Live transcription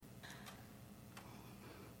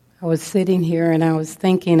I was sitting here and I was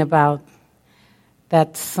thinking about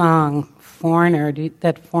that song, Foreigner,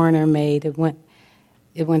 that Foreigner made. It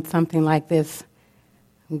went something like this.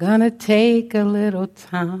 I'm gonna take a little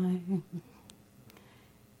time.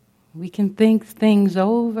 We can think things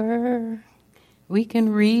over. We can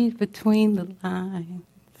read between the lines.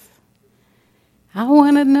 I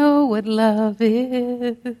want to know what love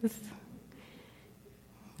is.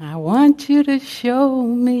 I want you to show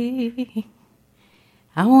me.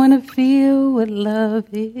 I want to feel what love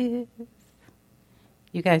is.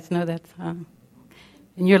 You guys know that song?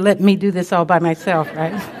 And you're letting me do this all by myself,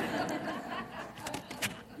 right?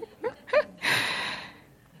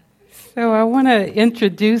 So I want to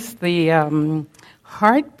introduce the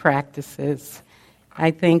heart practices.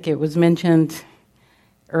 I think it was mentioned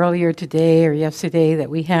earlier today or yesterday that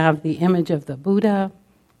we have the image of the Buddha.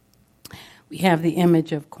 We have the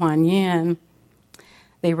image of Kuan Yin.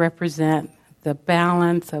 They represent the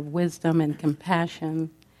balance of wisdom and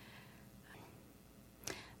compassion.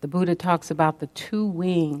 The Buddha talks about the two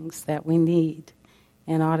wings that we need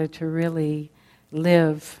in order to really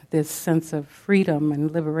live this sense of freedom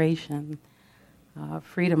and liberation,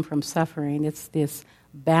 freedom from suffering. It's this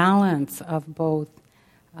balance of both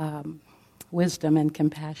wisdom and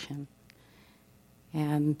compassion.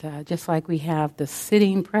 And just like we have the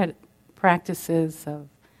sitting practices of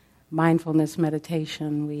mindfulness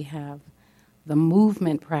meditation, we have the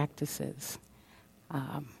movement practices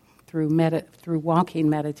through walking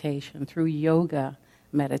meditation, through yoga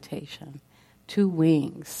meditation, two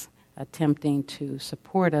wings attempting to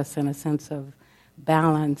support us in a sense of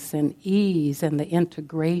balance and ease and the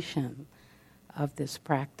integration of this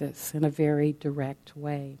practice in a very direct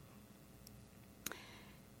way.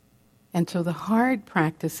 And so the hard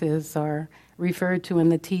practices are referred to in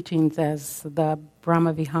the teachings as the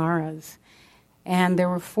Bramaviharas. And there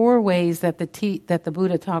were 4 ways that the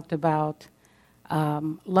Buddha talked about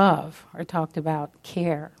love, or talked about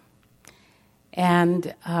care.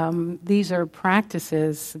 And these are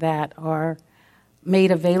practices that are made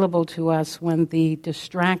available to us when the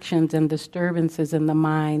distractions and disturbances in the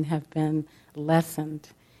mind have been lessened,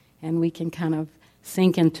 and we can kind of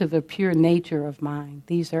sink into the pure nature of mind.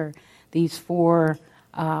 These 4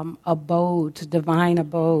 abodes, divine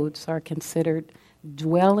abodes, are considered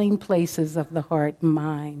dwelling places of the heart and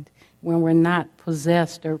mind when we're not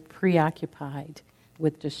possessed or preoccupied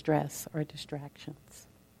with distress or distractions.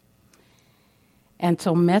 And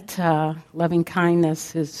so metta, loving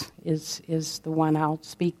kindness, is the one I'll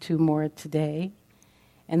speak to more today.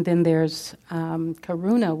 And then there's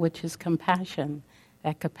karuna, which is compassion,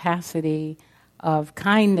 that capacity of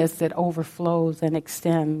kindness that overflows and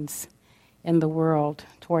extends in the world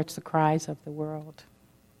towards the cries of the world.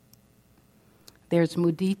 There's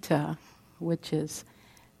mudita, which is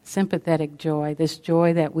sympathetic joy, this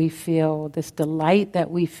joy that we feel, this delight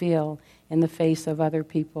that we feel in the face of other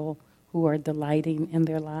people who are delighting in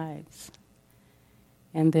their lives.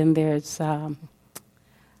 And then there's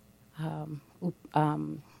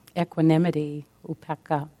equanimity,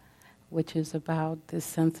 upekkha, which is about this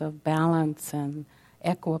sense of balance and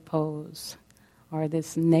equipoise, or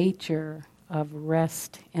this nature of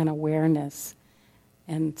rest and awareness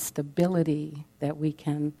and stability that we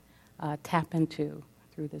can tap into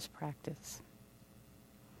through this practice.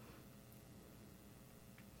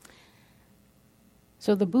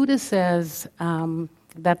 So the Buddha says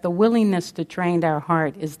that the willingness to train our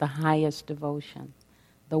heart is the highest devotion.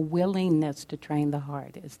 The willingness to train the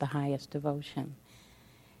heart is the highest devotion.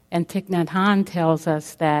 And Thich Nhat Hanh tells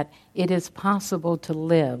us that it is possible to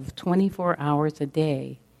live 24 hours a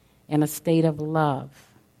day in a state of love.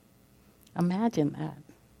 Imagine that.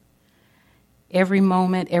 Every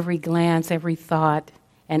moment, every glance, every thought,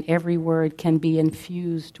 and every word can be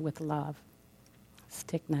infused with love. It's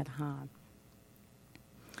Thich Nhat Hanh.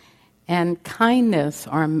 And kindness,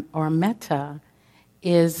 or metta,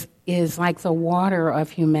 is like the water of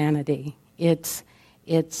humanity. It's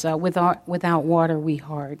without water we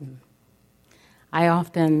harden. I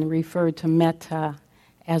often refer to metta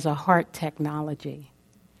as a heart technology,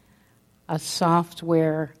 a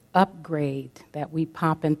software upgrade that we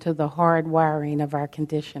pop into the hard wiring of our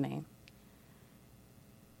conditioning.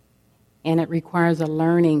 And it requires a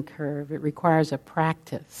learning curve. It requires a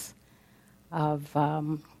practice of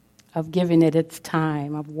giving it its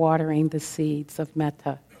time, of watering the seeds of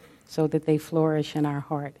metta so that they flourish in our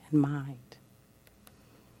heart and mind.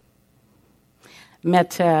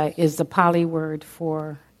 Metta is the Pali word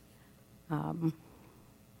for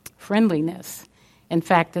friendliness. In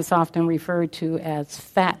fact, it's often referred to as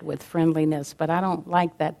fat with friendliness, but I don't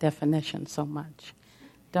like that definition so much.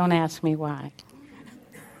 Don't ask me why.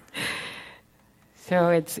 So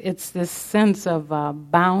it's this sense of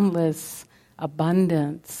boundless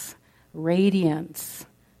abundance, radiance,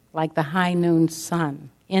 like the high noon sun,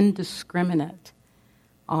 indiscriminate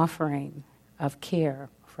offering of care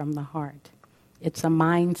from the heart. It's a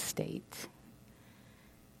mind state.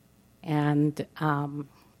 And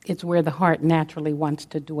it's where the heart naturally wants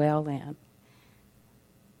to dwell in.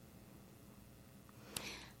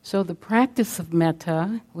 So the practice of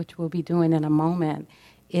metta, which we'll be doing in a moment,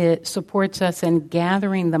 it supports us in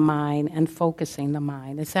gathering the mind and focusing the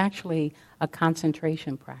mind. It's actually a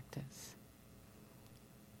concentration practice.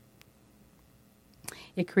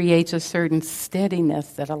 It creates a certain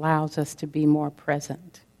steadiness that allows us to be more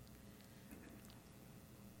present.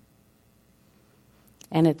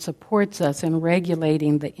 And it supports us in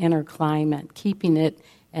regulating the inner climate, keeping the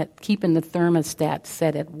thermostat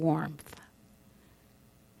set at warmth,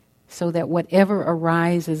 so that whatever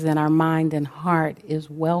arises in our mind and heart is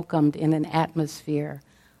welcomed in an atmosphere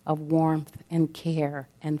of warmth and care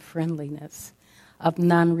and friendliness, of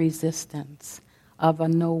non-resistance, of a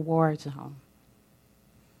no-war zone.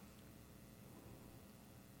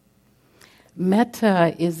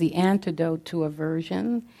 Metta is the antidote to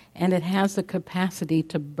aversion, and it has the capacity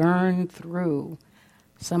to burn through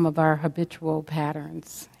some of our habitual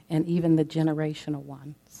patterns and even the generational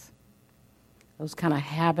ones. Those kind of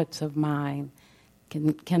habits of mind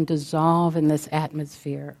can dissolve in this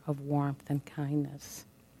atmosphere of warmth and kindness.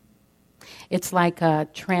 It's like a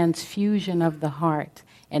transfusion of the heart,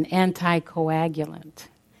 an anticoagulant.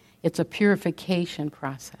 It's a purification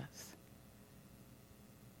process.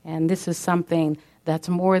 And this is something that's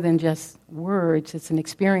more than just words. It's an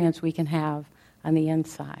experience we can have on the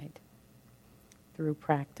inside through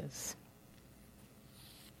practice.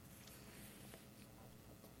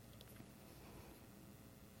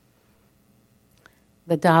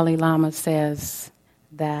 The Dalai Lama says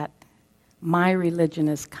that my religion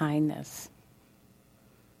is kindness.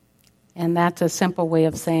 And that's a simple way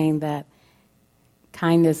of saying that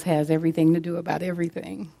kindness has everything to do about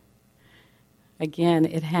everything. Again,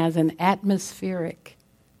 it has an atmospheric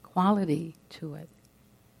quality to it.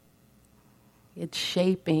 It's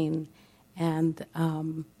shaping and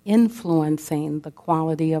influencing the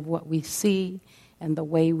quality of what we see and the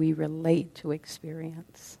way we relate to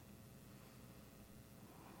experience.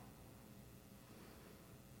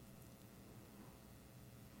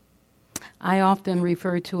 I often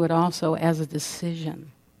refer to it also as a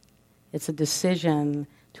decision. It's a decision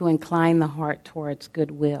to incline the heart towards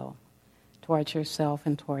goodwill, towards yourself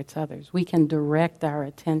and towards others. We can direct our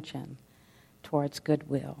attention towards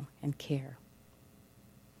goodwill and care.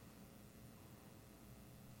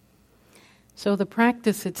 So the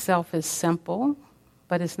practice itself is simple,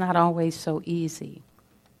 but it's not always so easy.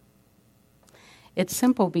 It's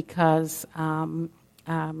simple because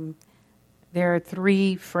there are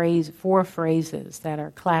four phrases that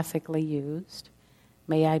are classically used.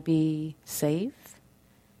 May I be safe.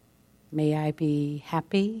 May I be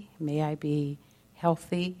happy. May I be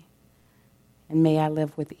healthy. And may I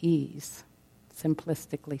live with ease,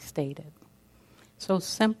 simplistically stated. So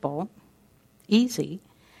simple, easy,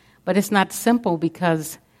 but it's not simple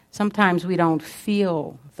because sometimes we don't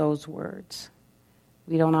feel those words.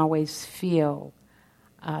 We don't always feel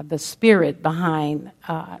the spirit behind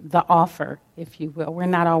the offer, if you will. We're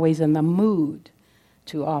not always in the mood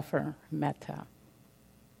to offer metta.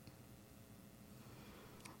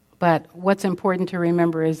 But what's important to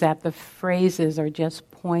remember is that the phrases are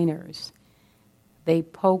just pointers. They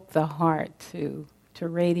poke the heart to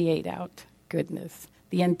radiate out goodness.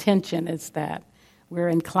 The intention is that we're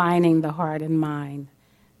inclining the heart and mind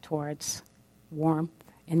towards warmth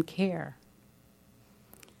and care.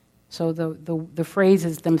 So the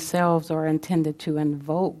phrases themselves are intended to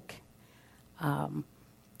invoke the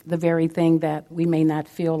very thing that we may not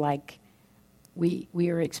feel like we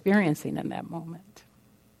are experiencing in that moment.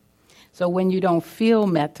 So when you don't feel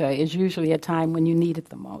metta is usually a time when you need it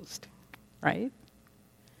the most, right?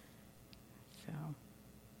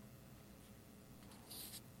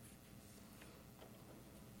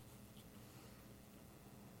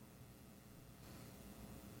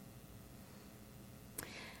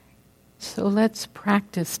 So let's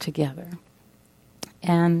practice together.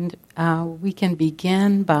 And we can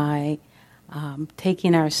begin by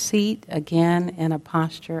taking our seat again in a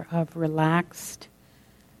posture of relaxed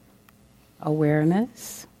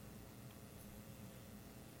awareness.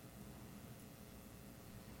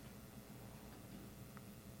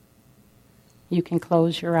 You can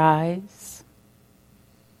close your eyes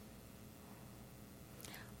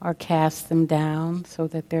or cast them down so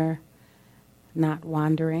that they're not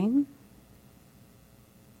wandering.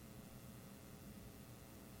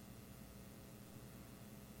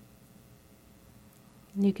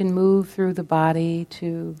 You can move through the body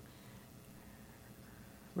to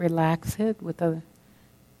relax it with a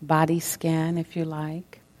body scan if you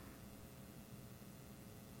like.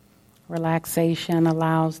 Relaxation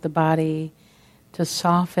allows the body to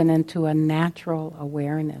soften into a natural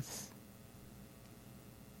awareness.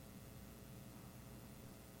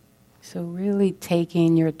 So really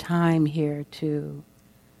taking your time here to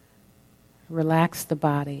relax the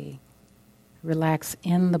body, relax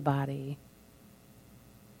in the body,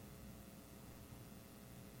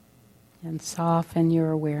 and soften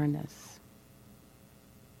your awareness.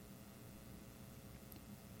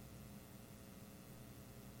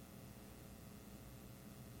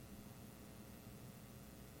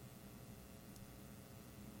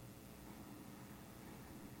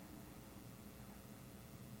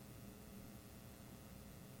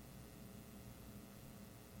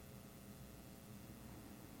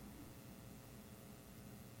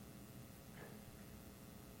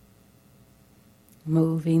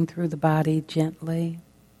 Moving through the body gently.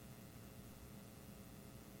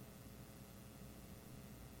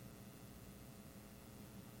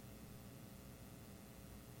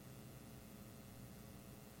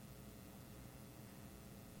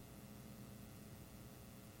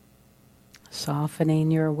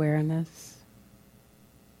 Softening your awareness.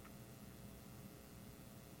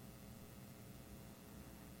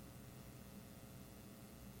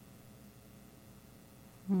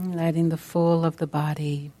 Letting the full of the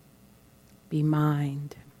body be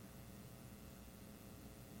mind.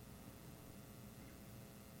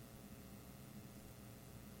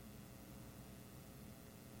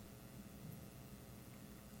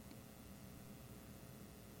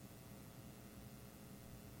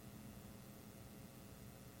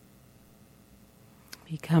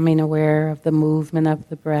 Becoming aware of the movement of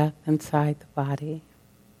the breath inside the body.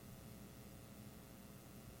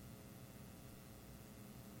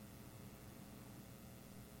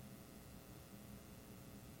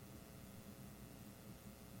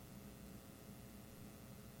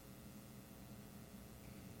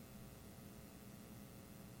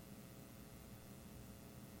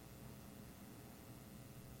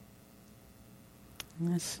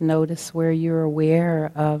 Just notice where you're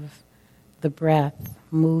aware of the breath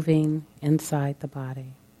moving inside the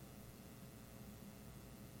body.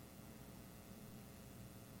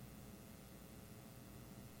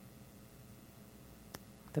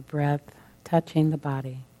 The breath touching the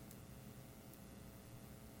body.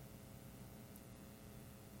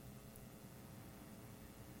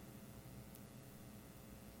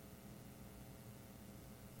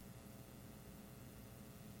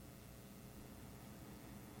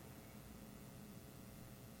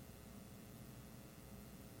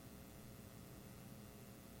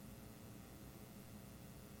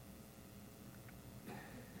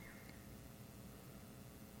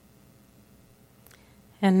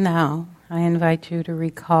 And now, I invite you to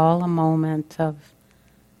recall a moment of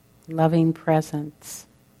loving presence,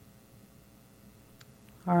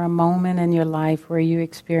 or a moment in your life where you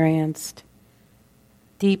experienced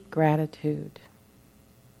deep gratitude.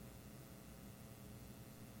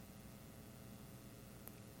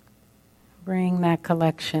 Bring that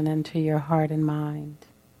collection into your heart and mind.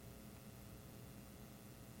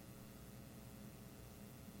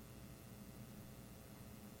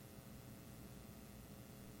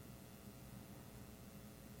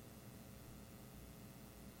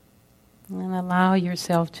 And allow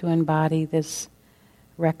yourself to embody this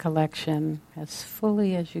recollection as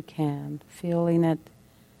fully as you can, feeling it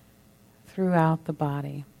throughout the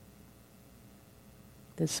body.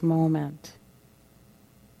 This moment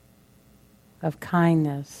of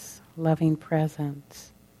kindness, loving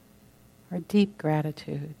presence, or deep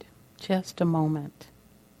gratitude. Just a moment.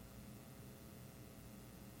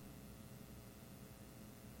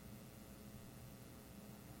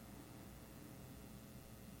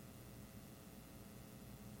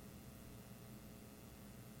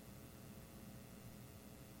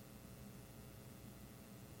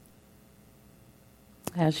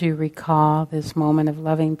 As you recall this moment of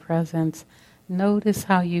loving presence, notice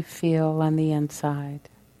how you feel on the inside.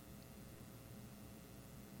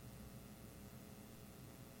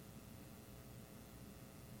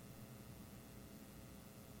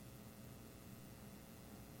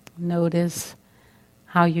 Notice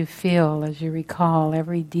how you feel as you recall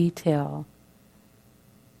every detail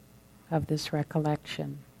of this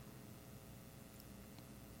recollection.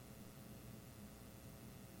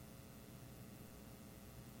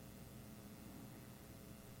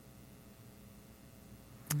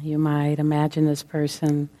 You might imagine this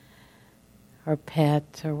person or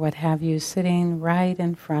pet or what have you sitting right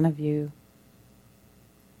in front of you,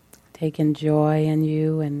 taking joy in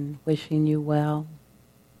you and wishing you well.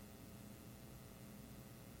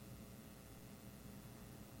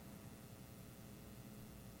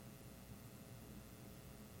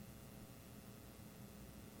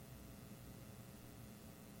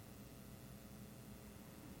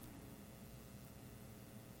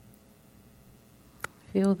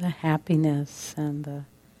 Feel the happiness and the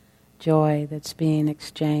joy that's being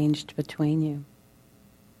exchanged between you.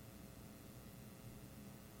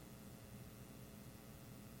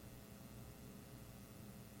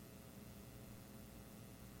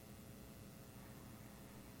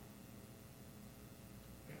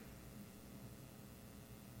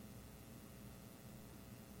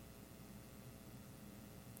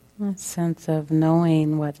 A sense of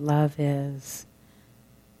knowing what love is,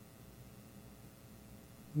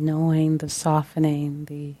 knowing the softening,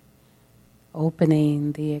 the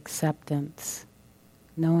opening, the acceptance,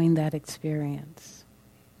 knowing that experience.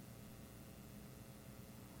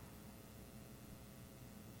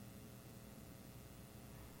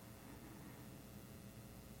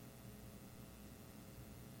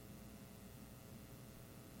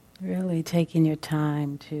 Really taking your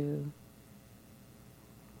time to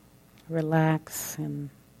relax and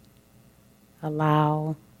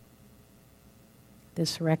allow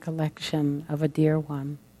this recollection of a dear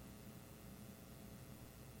one.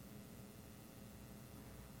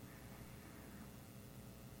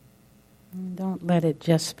 And don't let it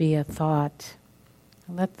just be a thought.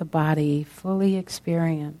 Let the body fully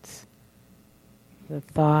experience the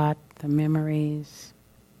thought, the memories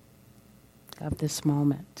of this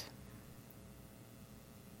moment.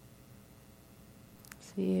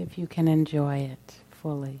 See if you can enjoy it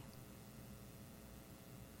fully.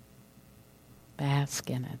 Bask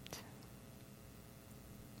in it.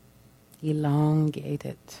 Elongate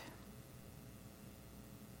it.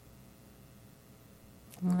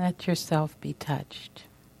 And let yourself be touched.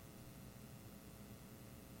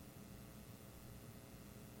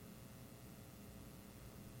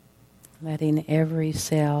 Letting every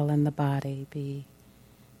cell in the body be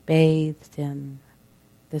bathed in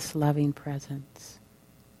this loving presence.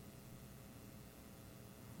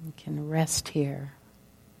 You can rest here.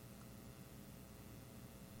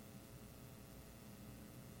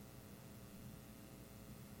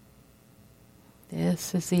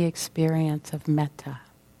 This is the experience of Metta.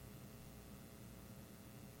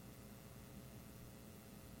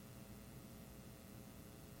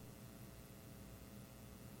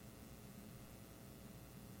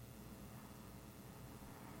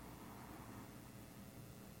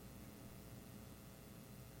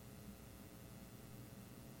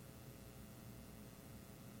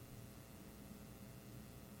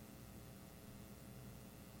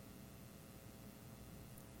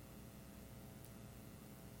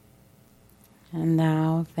 And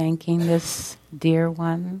now, thanking this dear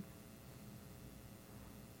one,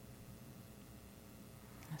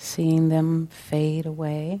 seeing them fade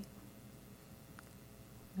away.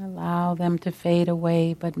 Allow them to fade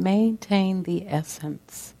away, but maintain the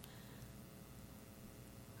essence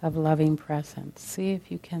of loving presence. See if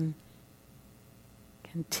you can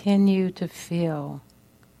continue to feel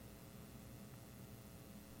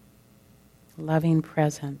loving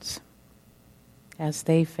presence as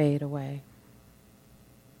they fade away.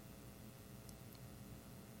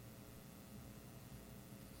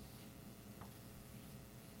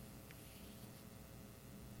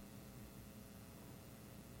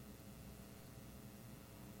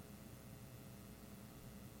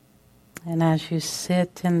 And as you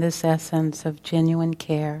sit in this essence of genuine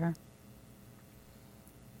care,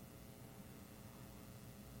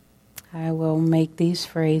 I will make these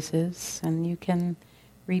phrases and you can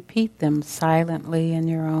repeat them silently in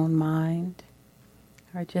your own mind,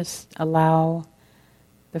 or just allow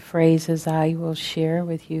the phrases I will share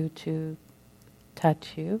with you to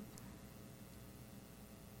touch you.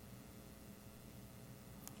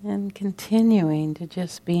 And continuing to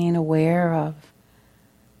just being aware of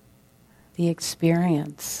the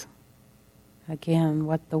experience. Again,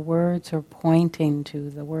 what the words are pointing to.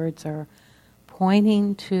 The words are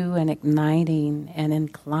pointing to and igniting and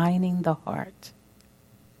inclining the heart.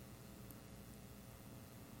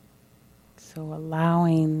 So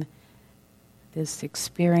allowing this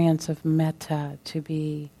experience of metta to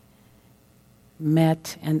be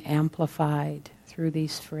met and amplified through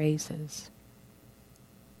these phrases.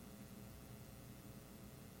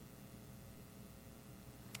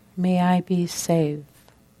 May I be safe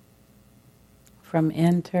from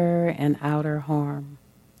inner and outer harm.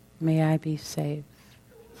 May I be safe.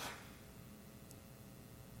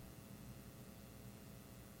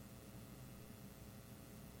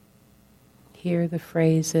 hear the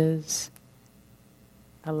phrases,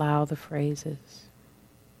 allow the phrases.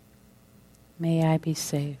 May I be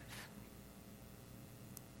safe.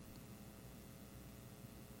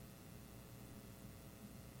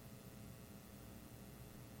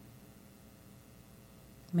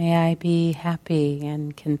 May I be happy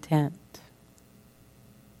and content.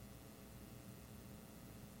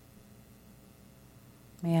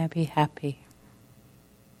 May I be happy.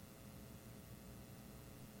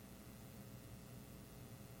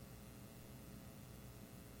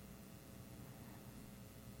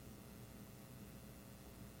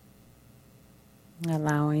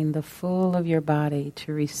 Allowing the full of your body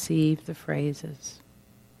to receive the phrases.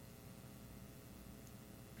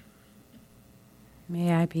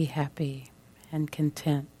 May I be happy and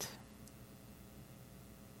content.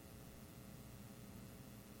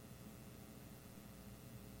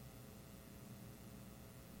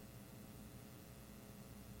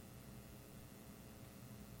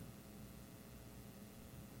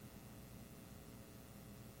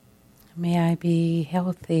 May I be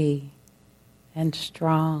healthy and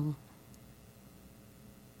strong.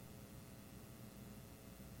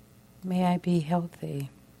 May I be healthy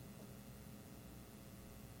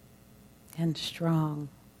and strong.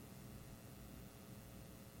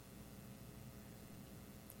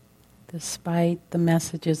 Despite the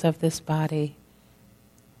messages of this body,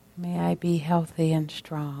 may I be healthy and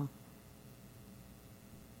strong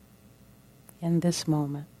in this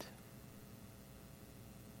moment.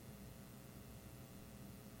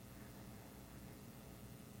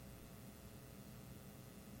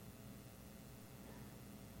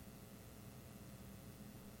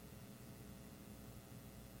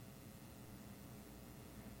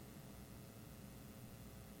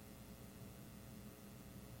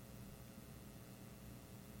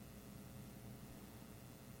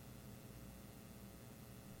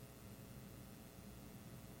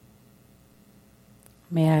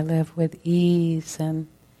 May I live with ease and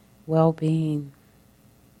well-being.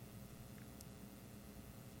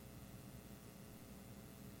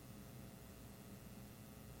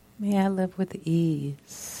 May I live with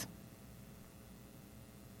ease.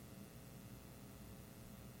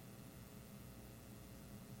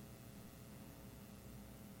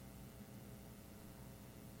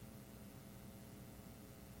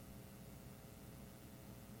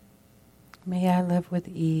 May I live with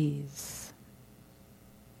ease.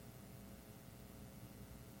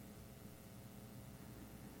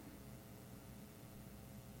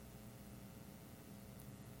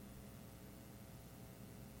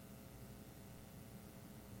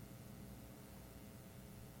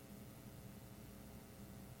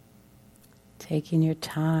 Taking your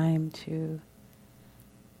time to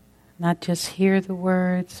not just hear the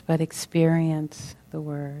words, but experience the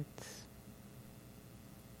words.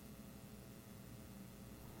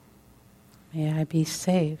 May I be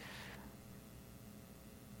safe.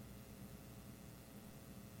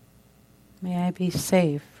 May I be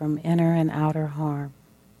safe from inner and outer harm.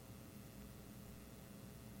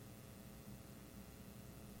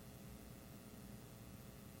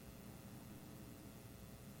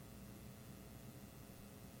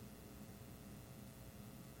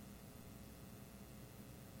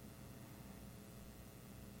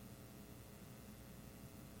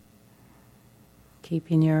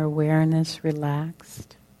 Keeping your awareness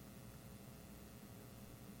relaxed.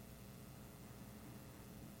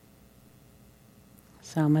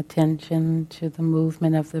 Some attention to the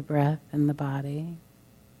movement of the breath in the body.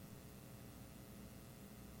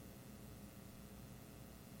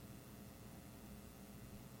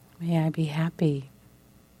 May I be happy.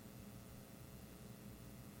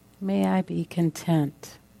 May I be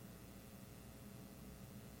content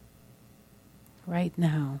right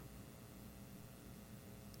now.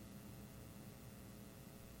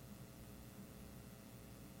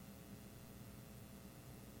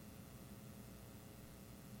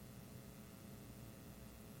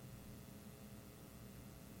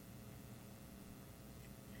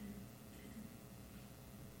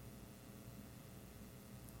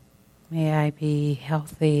 May I be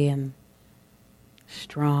healthy and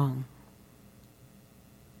strong.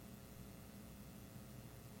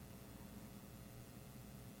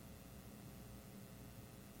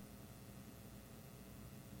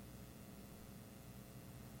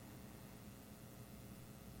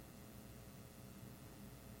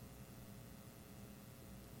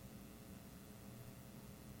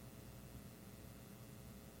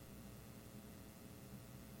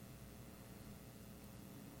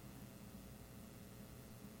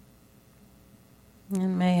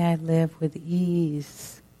 And may I live with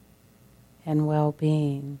ease and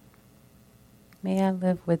well-being. May I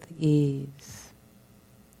live with ease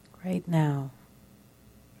right now.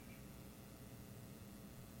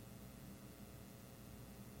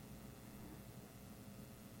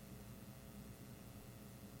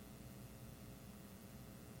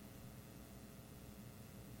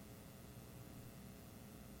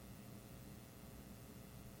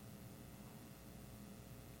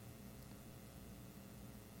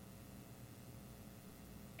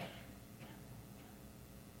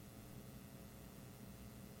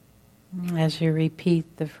 As you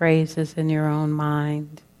repeat the phrases in your own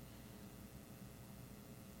mind,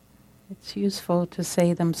 it's useful to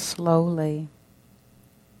say them slowly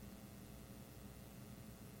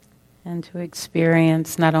and to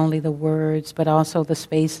experience not only the words but also the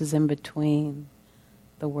spaces in between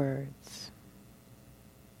the words.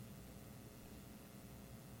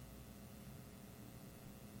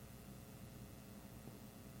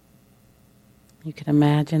 You can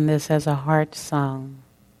imagine this as a heart song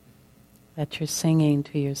that you're singing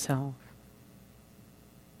to yourself.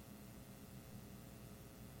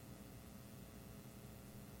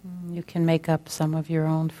 You can make up some of your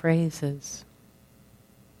own phrases.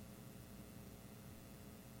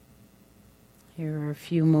 Here are a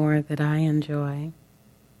few more that I enjoy.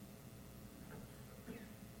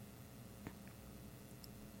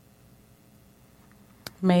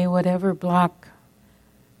 May whatever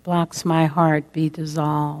blocks my heart be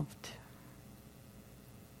dissolved.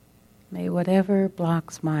 May whatever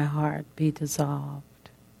blocks my heart be dissolved.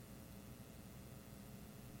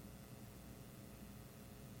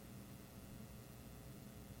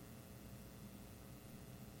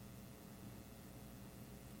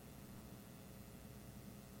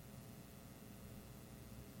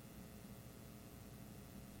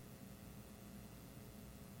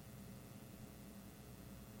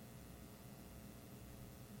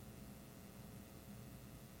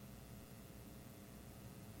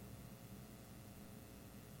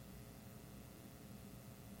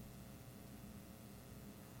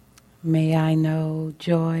 May I know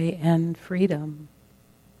joy and freedom.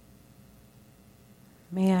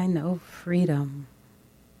 May I know freedom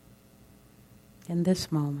in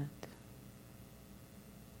this moment.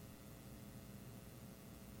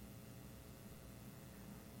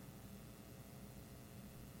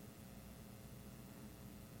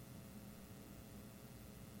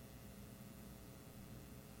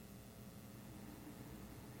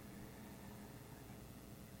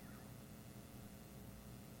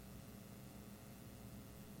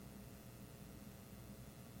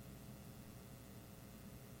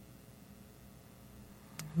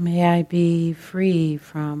 May I be free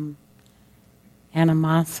from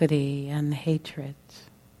animosity and hatred,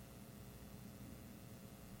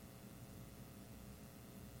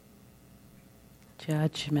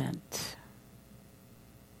 judgment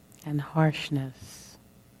and harshness.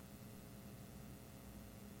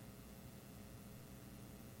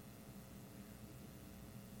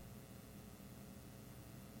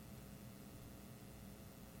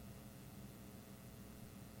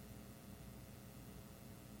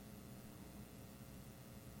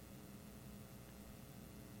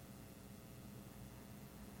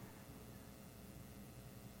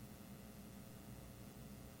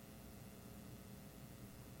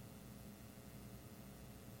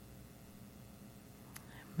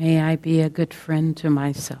 May I be a good friend to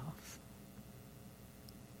myself.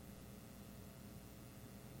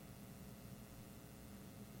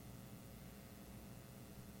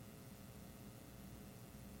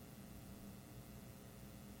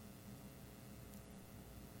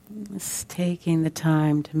 It's taking the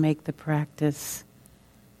time to make the practice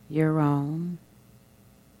your own.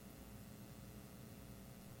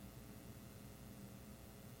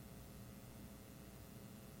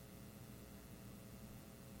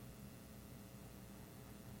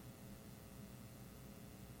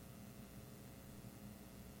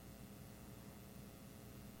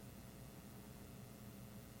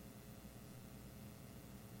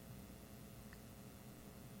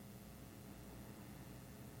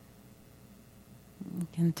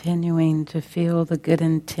 Continuing to feel the good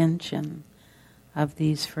intention of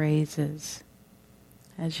these phrases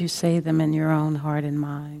as you say them in your own heart and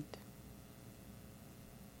mind.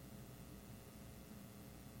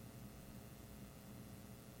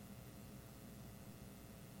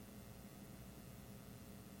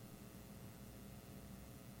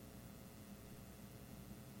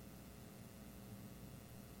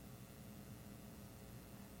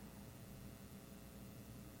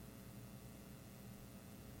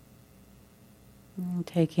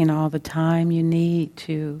 Taking all the time you need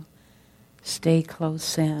to stay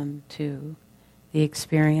close in to the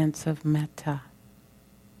experience of metta.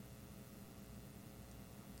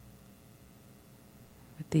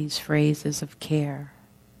 these phrases of care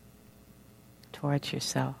towards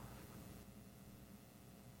yourself.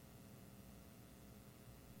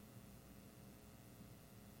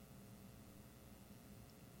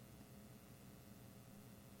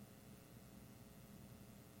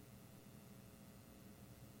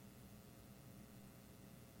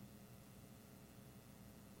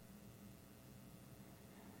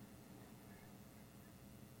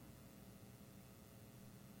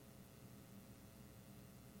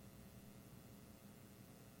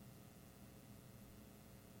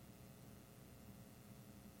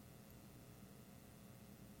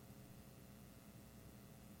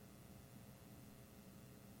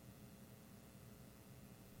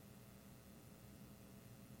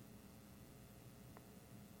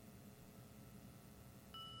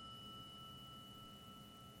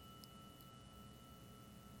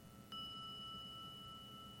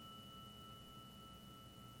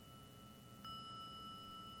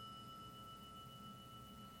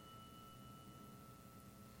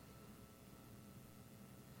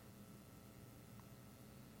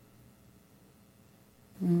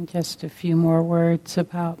 And just a few more words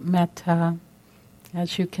about metta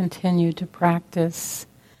as you continue to practice.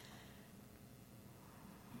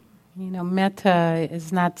 Metta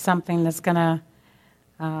is not something that's going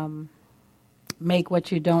to make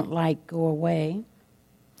what you don't like go away,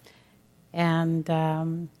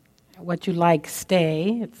 and what you like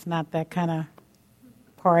stay. It's not that kind of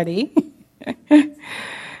party.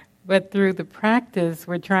 But through the practice,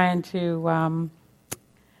 we're trying to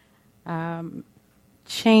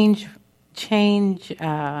change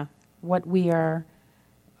what we are.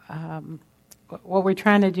 What we're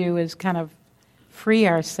trying to do is kind of free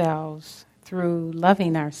ourselves through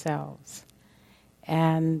loving ourselves,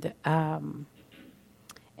 and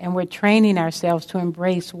we're training ourselves to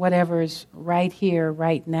embrace whatever's right here,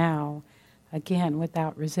 right now, again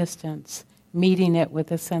without resistance, meeting it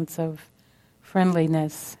with a sense of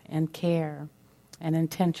friendliness and care and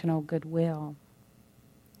intentional goodwill.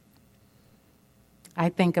 I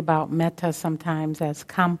think about metta sometimes as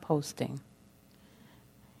composting.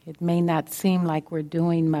 It may not seem like we're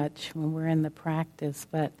doing much when we're in the practice,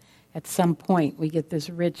 but at some point we get this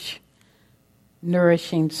rich,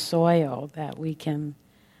 nourishing soil that we can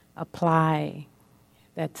apply,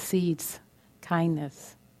 that seeds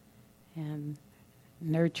kindness and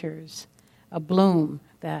nurtures a bloom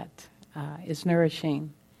that is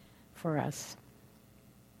nourishing for us.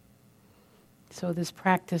 So this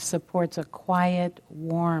practice supports a quiet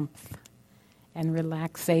warmth and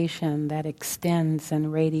relaxation that extends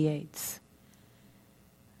and radiates.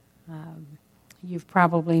 You've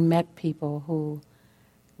probably met people who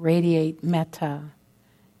radiate metta,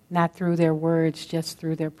 not through their words, just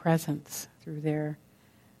through their presence, through their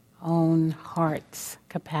own heart's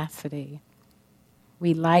capacity.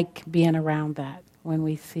 We like being around that when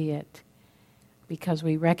we see it because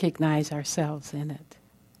we recognize ourselves in it.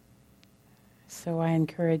 So I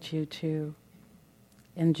encourage you to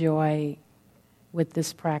enjoy with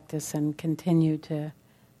this practice and continue to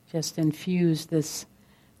just infuse this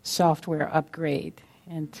software upgrade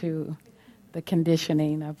into the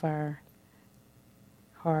conditioning of our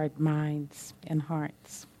hard minds and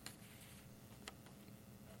hearts.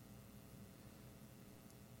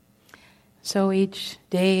 So each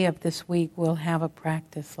day of this week we'll have a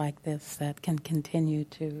practice like this that can continue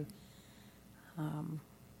to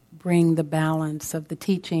bring the balance of the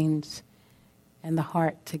teachings and the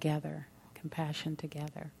heart together, compassion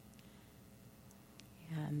together.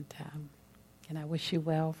 And I wish you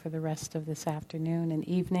well for the rest of this afternoon and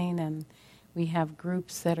evening. And we have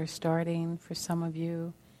groups that are starting for some of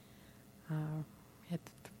you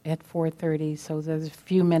at 4:30. So there's a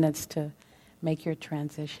few minutes to make your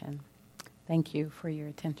transition. Thank you for your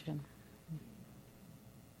attention.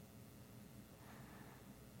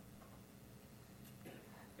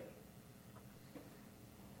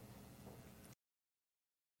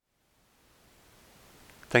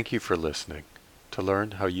 Thank you for listening. To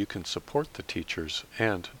learn how you can support the teachers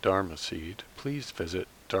and Dharma Seed, please visit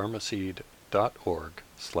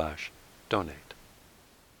dharmaseed.org/donate.